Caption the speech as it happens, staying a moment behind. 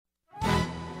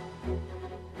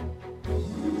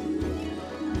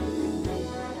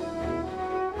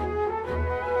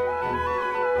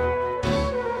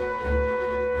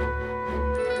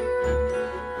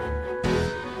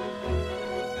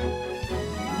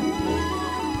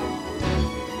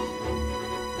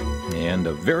And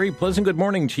a very pleasant good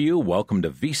morning to you. Welcome to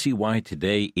VCY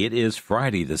Today. It is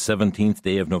Friday, the 17th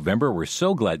day of November. We're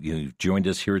so glad you joined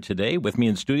us here today. With me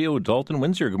in studio, Dalton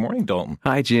Windsor. Good morning, Dalton.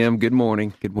 Hi, Jim. Good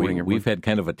morning. Good morning, everyone. We've had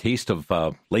kind of a taste of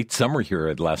late summer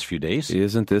here the last few days.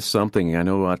 Isn't this something? I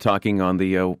know talking on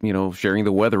the, sharing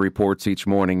the weather reports each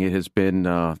morning, it has been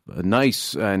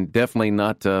nice and definitely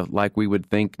not like we would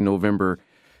think November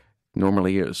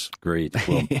normally is. Great.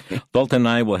 Well, Dalton and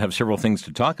I will have several things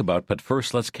to talk about, but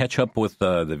first let's catch up with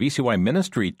the VCY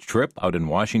ministry trip out in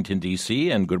Washington,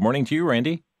 D.C., and good morning to you,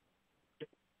 Randy.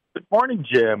 Good morning,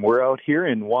 Jim. We're out here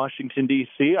in Washington,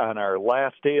 D.C. on our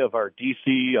last day of our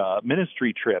D.C.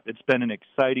 ministry trip. It's been an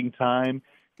exciting time.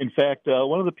 In fact,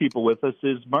 one of the people with us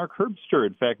is Mark Herbster.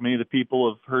 In fact, many of the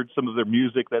people have heard some of their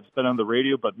music that's been on the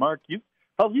radio, but Mark,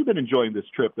 how have you been enjoying this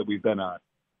trip that we've been on?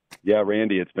 Yeah,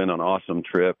 Randy, it's been an awesome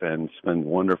trip, and it's been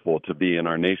wonderful to be in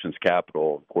our nation's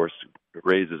capital. Of course, it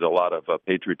raises a lot of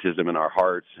patriotism in our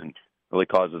hearts and really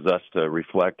causes us to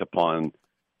reflect upon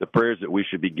the prayers that we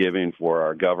should be giving for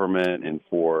our government and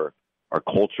for our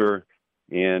culture.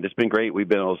 And it's been great. We've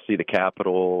been able to see the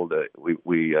Capitol.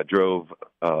 We drove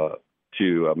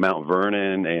to Mount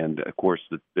Vernon, and, of course,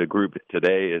 the group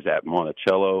today is at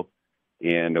Monticello.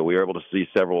 And we were able to see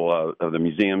several of the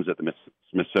museums at the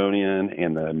Smithsonian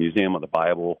and the Museum of the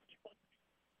Bible.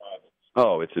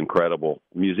 Oh, it's incredible.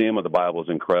 The Museum of the Bible is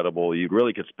incredible. You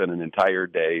really could spend an entire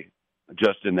day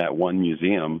just in that one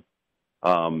museum.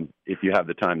 If you have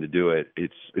the time to do it,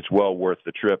 it's well worth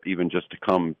the trip, even just to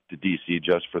come to D.C.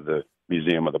 just for the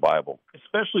Museum of the Bible.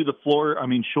 Especially the floor,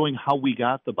 showing how we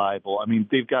got the Bible.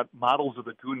 They've got models of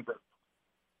the Gutenberg.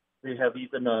 They have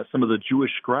even some of the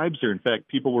Jewish scribes there. In fact,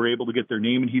 people were able to get their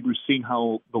name in Hebrew, seeing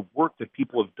how the work that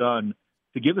people have done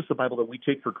to give us the Bible that we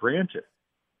take for granted.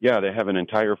 Yeah, they have an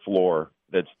entire floor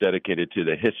that's dedicated to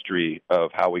the history of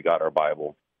how we got our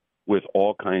Bible, with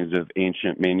all kinds of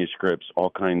ancient manuscripts, all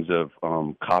kinds of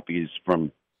copies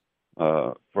from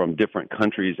different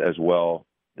countries as well.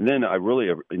 And then I really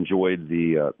enjoyed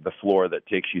the floor that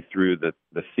takes you through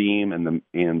the theme and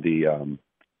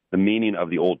the meaning of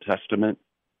the Old Testament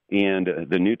and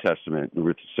the New Testament,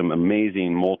 with some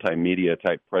amazing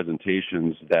multimedia-type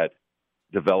presentations that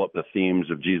develop the themes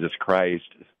of Jesus Christ,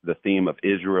 the theme of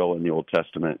Israel in the Old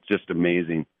Testament. It's just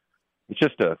amazing. It's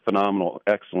just a phenomenal,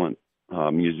 excellent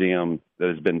museum that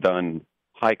has been done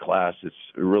high class. It's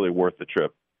really worth the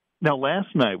trip. Now,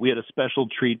 last night we had a special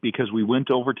treat because we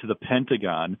went over to the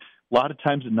Pentagon. A lot of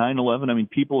times at 9/11,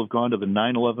 people have gone to the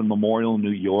 9/11 Memorial in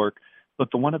New York, but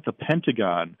the one at the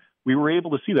Pentagon, we were able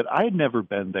to see that. I had never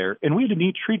been there, and we had a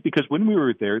neat treat because when we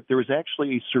were there was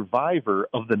actually a survivor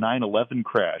of the 9/11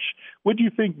 crash. What do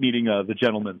you think, meeting the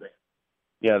gentleman there?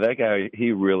 Yeah, that guy,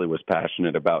 he really was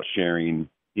passionate about sharing.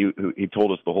 He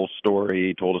told us the whole story.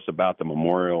 He told us about the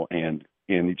memorial, and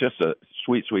he's just a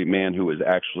sweet, sweet man who was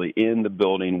actually in the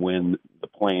building when the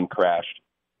plane crashed.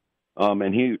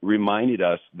 And he reminded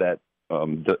us that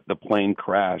the plane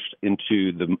crashed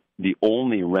into the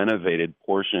only renovated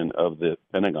portion of the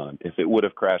Pentagon. If it would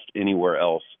have crashed anywhere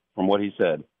else, from what he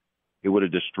said, it would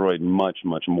have destroyed much,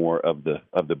 much more of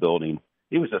the building.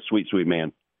 He was a sweet, sweet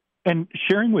man. And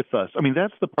sharing with us,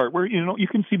 that's the part where, you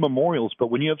can see memorials,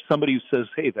 but when you have somebody who says,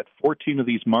 hey, that 14 of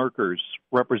these markers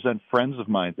represent friends of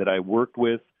mine that I worked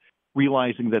with,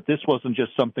 realizing that this wasn't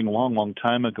just something long, long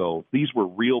time ago. These were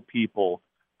real people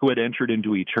who had entered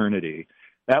into eternity.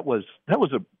 That was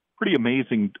a pretty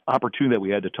amazing opportunity that we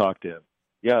had to talk to him.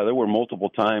 Yeah, there were multiple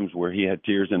times where he had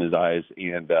tears in his eyes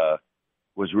and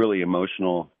was really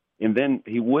emotional. And then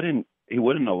he wouldn't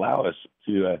allow us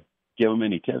to give him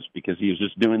any tips because he was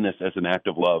just doing this as an act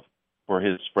of love for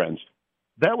his friends.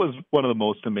 That was one of the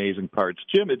most amazing parts.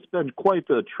 Jim, it's been quite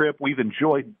the trip. We've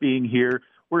enjoyed being here.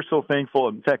 We're so thankful.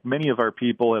 In fact, many of our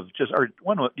people have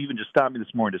want to even just stop me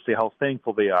this morning to say how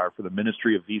thankful they are for the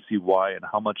ministry of VCY and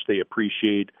how much they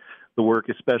appreciate the work,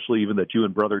 especially even that you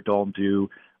and Brother Dalton do.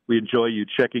 We enjoy you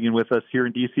checking in with us here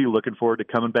in D.C. Looking forward to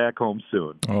coming back home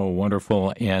soon. Oh,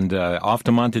 wonderful. And off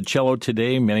to Monticello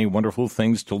today. Many wonderful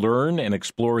things to learn and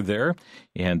explore there.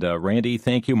 And Randy,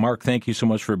 thank you. Mark, thank you so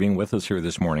much for being with us here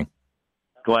this morning.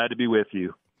 Glad to be with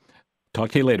you. Talk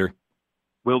to you later.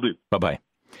 Will do. Bye-bye.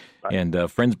 Bye.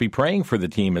 And friends, be praying for the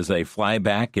team as they fly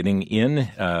back, getting in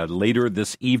later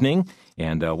this evening.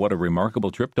 And what a remarkable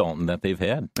trip, Dalton, that they've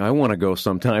had. I want to go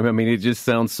sometime. It just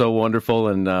sounds so wonderful.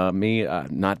 And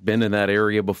not been in that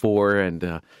area before.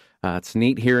 And it's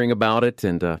neat hearing about it.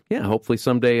 And hopefully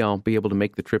someday I'll be able to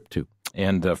make the trip too.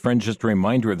 And friends, just a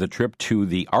reminder of the trip to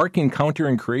the Ark Encounter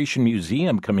and Creation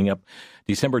Museum coming up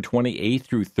December 28th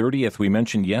through 30th. We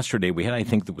mentioned yesterday, we had, I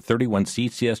think, 31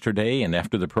 seats yesterday, and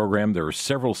after the program, there are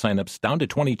several signups, down to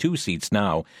 22 seats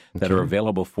now that are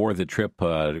available for the trip,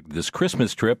 this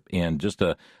Christmas trip, and just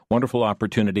a wonderful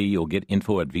opportunity. You'll get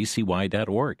info at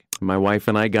vcy.org. My wife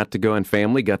and I got to go, and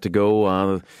family got to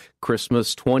go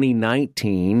Christmas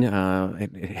 2019.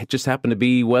 It just happened to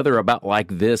be weather about like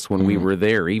this when we were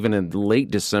there. Even in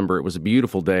late December, it was a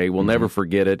beautiful day. We'll never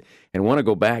forget it and want to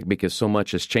go back because so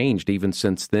much has changed even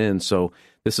since then. So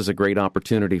this is a great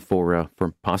opportunity for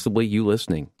possibly you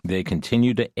listening. They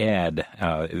continue to add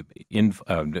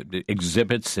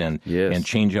exhibits and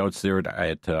change-outs there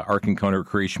at Ark Encounter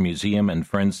Creation Museum. And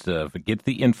friends, to get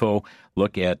the info,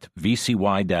 look at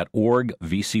vcy.org,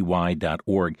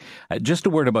 vcy.org. Just a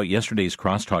word about yesterday's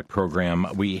Crosstalk program.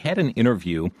 We had an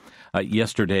interview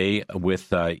yesterday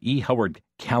with E. Howard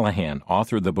Callahan,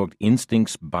 author of the book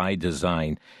Instincts by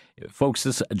Design. Folks,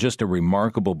 this is just a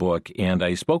remarkable book, and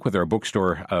I spoke with our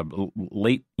bookstore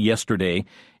late yesterday,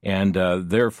 and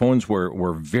their phones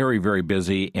were very, very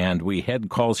busy, and we had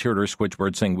calls here at our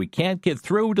switchboard saying, we can't get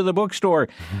through to the bookstore.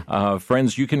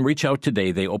 Friends, you can reach out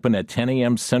today. They open at 10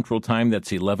 a.m. Central Time.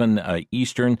 That's 11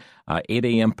 Eastern, 8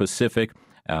 a.m. Pacific.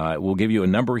 We'll give you a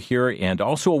number here, and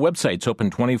also a website. It's open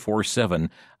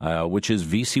 24/7, which is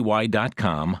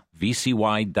vcy.com,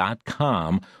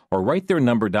 vcy.com, or write their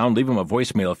number down. Leave them a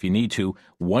voicemail if you need to,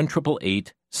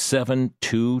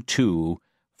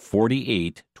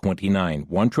 1-888-722-4829,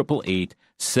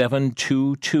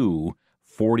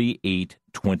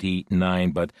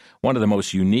 1-888-722-4829. But one of the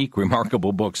most unique,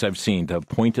 remarkable books I've seen to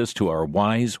point us to our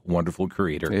wise, wonderful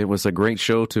Creator. It was a great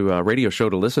radio show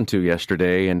to listen to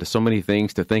yesterday, and so many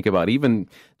things to think about. Even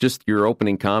just your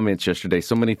opening comments yesterday,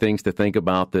 so many things to think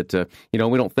about that, we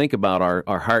don't think about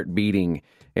our heart beating.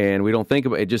 And we don't think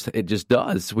about it. It just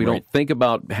does. We don't think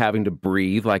about having to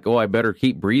breathe. Like, I better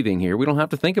keep breathing here. We don't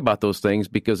have to think about those things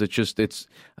because it's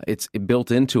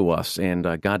built into us,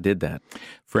 and God did that.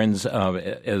 Friends,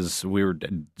 as we were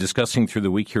discussing through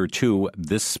the week here too,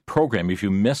 this program, if you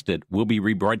missed it, will be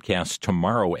rebroadcast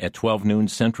tomorrow at 12 noon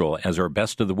Central as our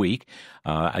best of the week.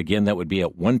 Again, that would be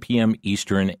at 1 p.m.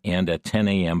 Eastern and at 10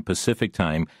 a.m. Pacific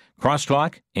time.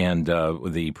 Crosstalk and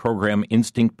the program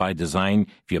Instinct by Design.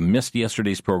 If you missed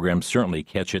yesterday's program, certainly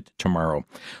catch it tomorrow.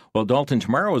 Well, Dalton,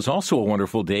 tomorrow is also a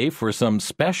wonderful day for some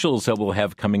specials that we'll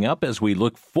have coming up as we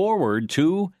look forward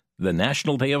to the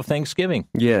National Day of Thanksgiving.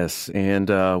 Yes,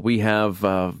 and we have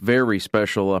very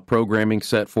special programming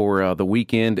set for the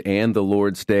weekend and the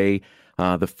Lord's Day.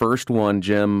 The first one,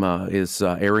 Jim, is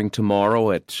airing tomorrow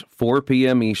at 4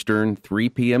 p.m. Eastern, 3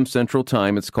 p.m. Central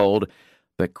Time. It's called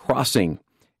The Crossing,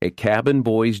 a Cabin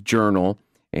Boy's Journal,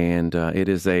 and it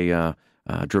is a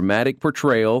dramatic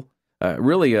portrayal,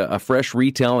 really a fresh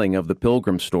retelling of the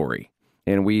Pilgrim story.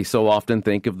 And we so often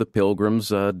think of the Pilgrims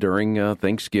during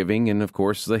Thanksgiving and, of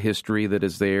course, the history that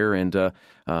is there. And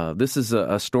this is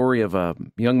a story of a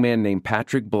young man named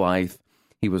Patrick Blythe.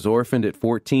 He was orphaned at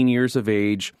 14 years of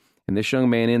age, and this young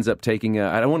man ends up taking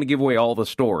I don't want to give away all the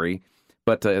story,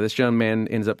 but this young man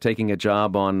ends up taking a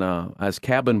job on as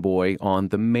cabin boy on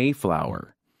the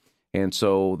Mayflower. And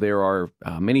so there are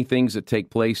many things that take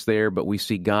place there, but we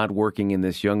see God working in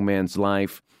this young man's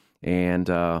life. And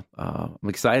I'm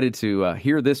excited to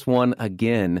hear this one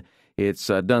again. It's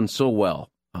done so well.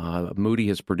 Moody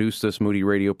has produced this. Moody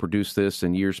Radio produced this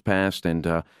in years past, and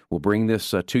we'll bring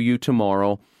this to you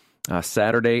tomorrow,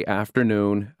 Saturday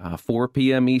afternoon, 4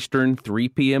 p.m. Eastern, 3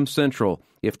 p.m. Central.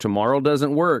 If tomorrow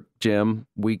doesn't work, Jim,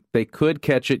 they could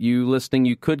catch it. You listening,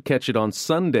 you could catch it on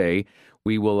Sunday.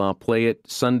 We will play it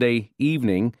Sunday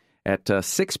evening at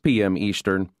 6 p.m.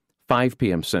 Eastern, 5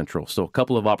 p.m. Central. So a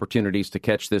couple of opportunities to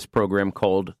catch this program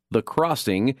called The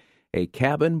Crossing, a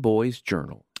Cabin Boy's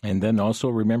Journal. And then also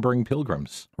Remembering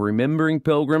Pilgrims. Remembering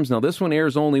Pilgrims. Now, this one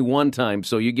airs only one time,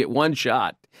 so you get one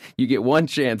shot. You get one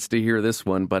chance to hear this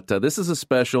one. But this is a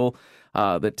special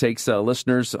that takes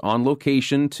listeners on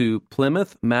location to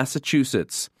Plymouth,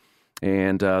 Massachusetts.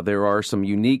 And there are some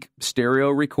unique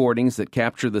stereo recordings that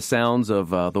capture the sounds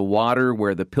of the water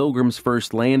where the Pilgrims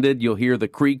first landed. You'll hear the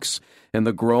creaks and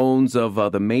the groans of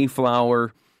the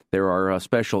Mayflower. There are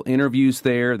special interviews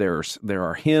there. There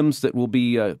are hymns that will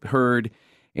be heard,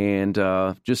 and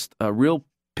just a real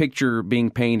picture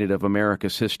being painted of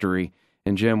America's history.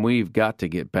 And Jim, we've got to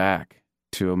get back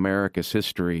to America's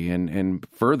history, and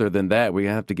further than that, we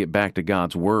have to get back to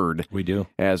God's Word. We do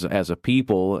as a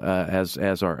people,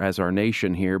 as our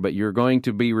nation here. But you're going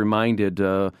to be reminded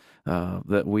that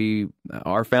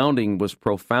our founding was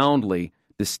profoundly,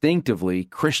 distinctively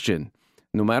Christian.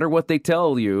 no matter what they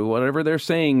tell you, whatever they're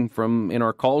saying from in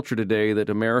our culture today, that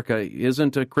America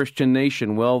isn't a Christian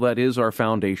nation, well, that is our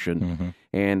foundation. Mm-hmm.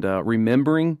 And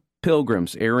Remembering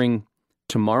Pilgrims, airing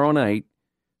tomorrow night,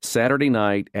 Saturday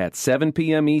night at 7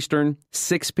 p.m. Eastern,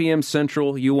 6 p.m.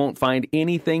 Central. You won't find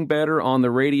anything better on the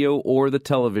radio or the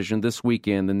television this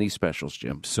weekend than these specials,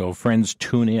 Jim. So, friends,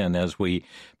 tune in as we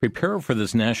prepare for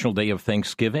this National Day of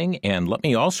Thanksgiving. And let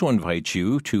me also invite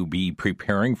you to be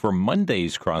preparing for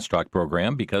Monday's Crosstalk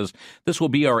program, because this will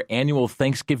be our annual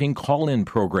Thanksgiving call-in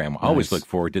program. Always look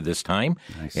forward to this time.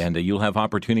 Nice. And you'll have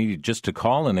opportunity just to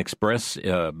call and express,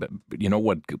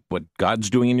 what God's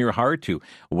doing in your heart, to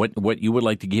what you would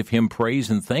like to give Him praise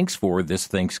and thanks for this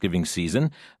Thanksgiving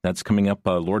season. That's coming up,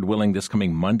 Lord willing, this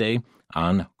coming Monday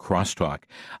on Crosstalk.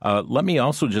 Let me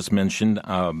also just mention,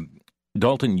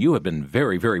 Dalton, you have been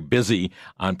very, very busy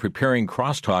on preparing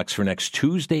Crosstalks for next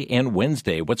Tuesday and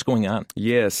Wednesday. What's going on?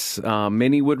 Yes,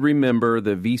 many would remember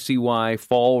the VCY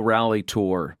Fall Rally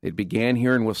Tour. It began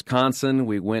here in Wisconsin.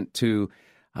 We went to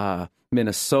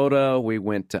Minnesota. We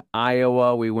went to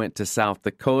Iowa. We went to South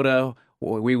Dakota.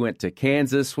 We went to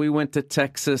Kansas. We went to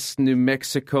Texas, New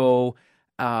Mexico,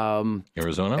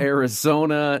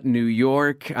 Arizona, New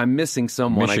York. I'm missing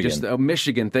someone. Michigan.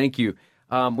 Michigan. Thank you.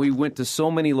 We went to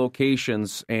so many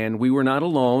locations, and we were not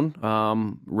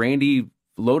alone. Randy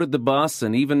loaded the bus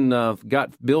and even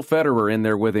got Bill Federer in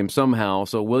there with him somehow.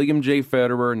 So William J.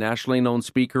 Federer, nationally known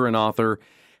speaker and author,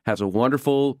 has a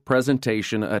wonderful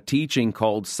presentation, a teaching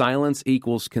called Silence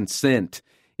Equals Consent.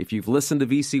 If you've listened to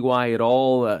VCY at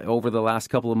all over the last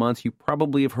couple of months, you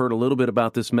probably have heard a little bit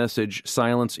about this message,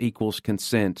 Silence Equals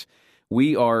Consent.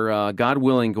 We are, God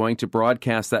willing, going to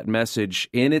broadcast that message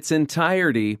in its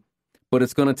entirety, but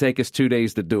it's going to take us 2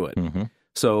 days to do it. Mm-hmm.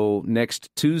 So next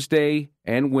Tuesday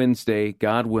and Wednesday,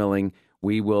 God willing,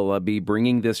 we will be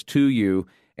bringing this to you.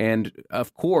 And,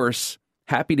 of course,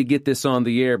 happy to get this on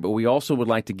the air, but we also would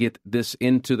like to get this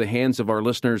into the hands of our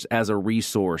listeners as a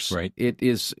resource. Right. It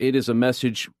is a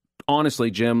message,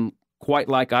 honestly, Jim, quite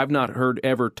like I've not heard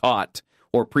ever taught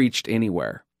or preached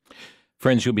anywhere.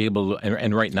 Friends, you'll be able to,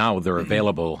 and right now they're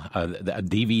available, a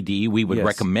DVD. We would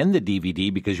recommend the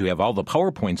DVD because you have all the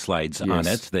PowerPoint slides on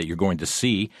it that you're going to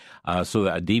see. So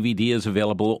a DVD is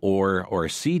available, or a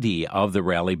CD of the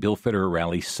rally, Bill Federer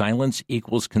Rally, Silence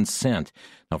Equals Consent.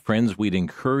 Now, friends, we'd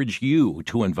encourage you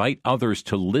to invite others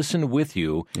to listen with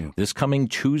you this coming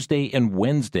Tuesday and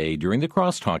Wednesday during the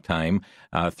Crosstalk time,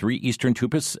 3 Eastern,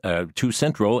 2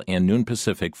 Central, and noon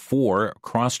Pacific for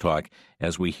Crosstalk,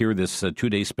 as we hear this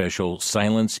 2-day special,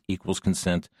 Silence Equals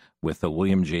Consent, with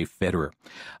William J. Federer.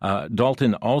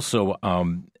 Dalton, also,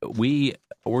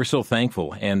 we're so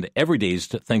thankful, and every day is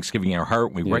Thanksgiving in our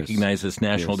heart. We recognize this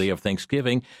National Day of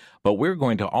Thanksgiving, but we're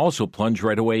going to also plunge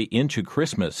right away into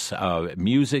Christmas.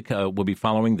 Music will be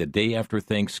following the day after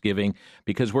Thanksgiving,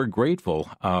 because we're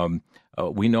grateful.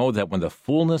 We know that when the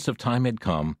fullness of time had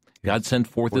come, God sent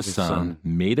forth His Son,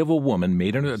 made of a woman,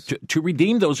 to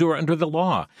redeem those who are under the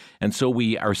law. And so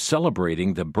we are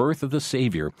celebrating the birth of the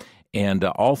Savior, and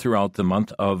all throughout the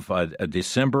month of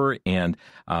December. And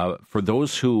for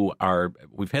those who are,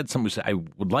 we've had some who say, I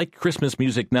would like Christmas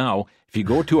music now. If you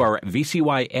go to our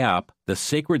VCY app, the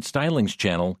Sacred Stylings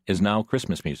channel is now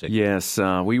Christmas music. Yes,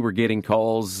 we were getting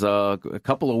calls a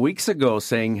couple of weeks ago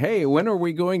saying, hey, when are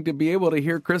we going to be able to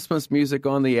hear Christmas music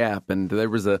on the app? And there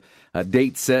was a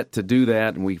date set to do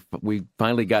that, and we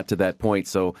finally got to that point.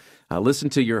 So listen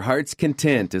to your heart's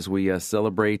content as we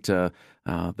celebrate the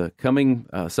coming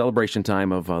celebration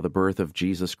time of the birth of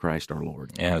Jesus Christ our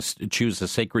Lord. Yes, choose the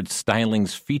Sacred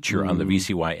Stylings feature on the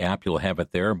VCY app. You'll have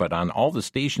it there. But on all the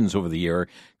stations over the year,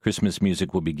 Christmas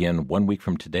music will begin 1 week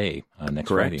from today, next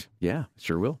Friday. Yeah,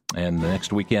 sure will. And the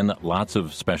next weekend, lots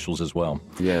of specials as well.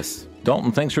 Yes.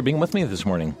 Dalton, thanks for being with me this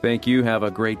morning. Thank you. Have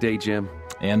a great day, Jim.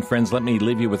 And friends, let me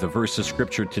leave you with a verse of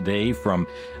Scripture today from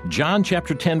John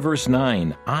chapter 10, verse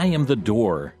 9. I am the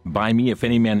door. By me, if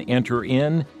any man enter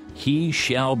in, he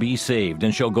shall be saved,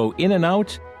 and shall go in and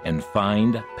out and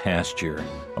find pasture.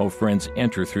 Oh, friends,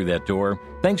 enter through that door.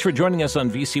 Thanks for joining us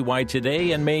on VCY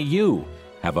Today, and may you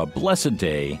have a blessed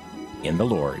day in the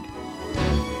Lord.